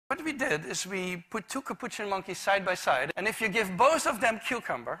what we did is we put two capuchin monkeys side by side, and if you give both of them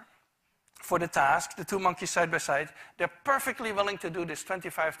cucumber for the task, the two monkeys side by side, they're perfectly willing to do this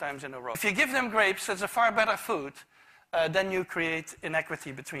 25 times in a row. If you give them grapes, it's a far better food, then you create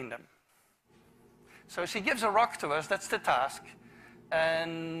inequity between them. So she gives a rock to us, that's the task,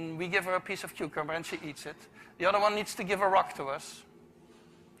 and we give her a piece of cucumber and she eats it. The other one needs to give a rock to us,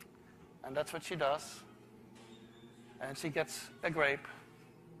 and that's what she does. And she gets a grape,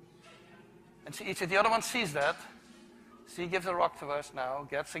 and she eats it. The other one sees that. She gives a rock to us now,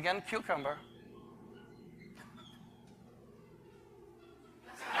 gets again cucumber.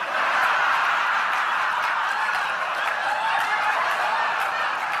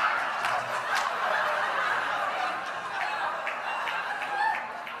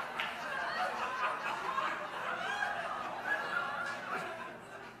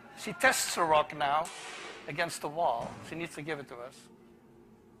 She tests the rock now against the wall. She needs to give it to us.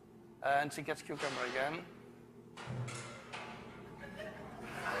 And she gets cucumber again.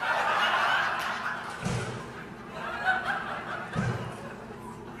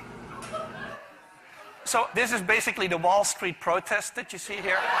 So this is basically the Wall Street protest that you see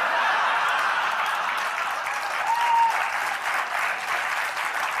here.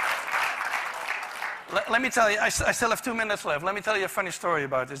 Let me tell you, I still have 2 minutes left. Let me tell you a funny story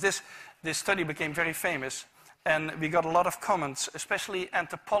about this. This study became very famous, and we got a lot of comments, especially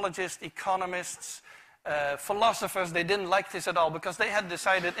anthropologists, economists, philosophers. They didn't like this at all because they had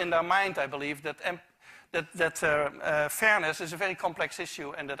decided in their mind, I believe, that fairness is a very complex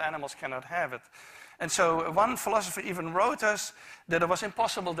issue and that animals cannot have it. And so one philosopher even wrote us that it was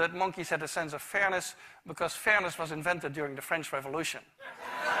impossible that monkeys had a sense of fairness because fairness was invented during the French Revolution.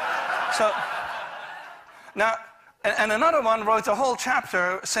 So now, and another one wrote a whole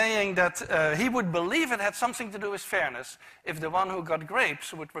chapter saying that he would believe it had something to do with fairness if the one who got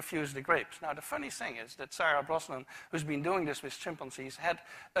grapes would refuse the grapes. Now, the funny thing is that Sarah Brosnan, who's been doing this with chimpanzees, had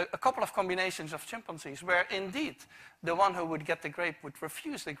a couple of combinations of chimpanzees where indeed the one who would get the grape would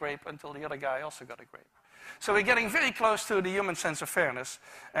refuse the grape until the other guy also got a grape. So we're getting very close to the human sense of fairness,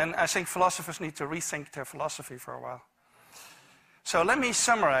 and I think philosophers need to rethink their philosophy for a while. So let me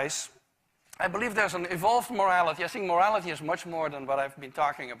summarize. I believe there's an evolved morality. I think morality is much more than what I've been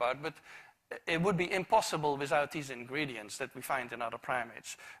talking about, but it would be impossible without these ingredients that we find in other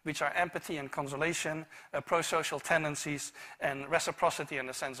primates, which are empathy and consolation, pro-social tendencies, and reciprocity and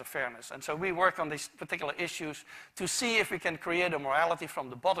a sense of fairness. And so we work on these particular issues to see if we can create a morality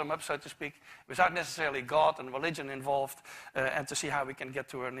from the bottom up, so to speak, without necessarily God and religion involved, and to see how we can get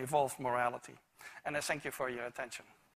to an evolved morality. And I thank you for your attention.